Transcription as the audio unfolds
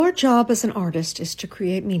Your job as an artist is to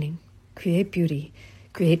create meaning, create beauty,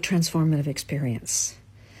 create transformative experience.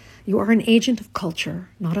 You are an agent of culture,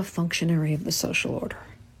 not a functionary of the social order.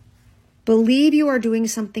 Believe you are doing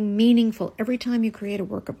something meaningful every time you create a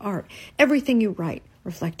work of art. Everything you write,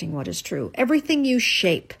 reflecting what is true. Everything you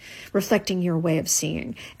shape, reflecting your way of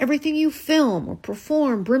seeing. Everything you film or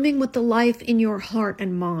perform, brimming with the life in your heart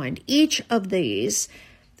and mind. Each of these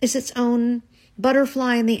is its own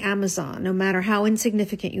butterfly in the Amazon, no matter how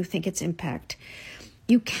insignificant you think its impact.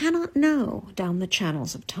 You cannot know down the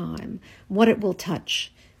channels of time what it will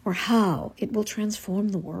touch or how it will transform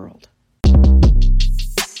the world.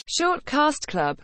 Short Cast Club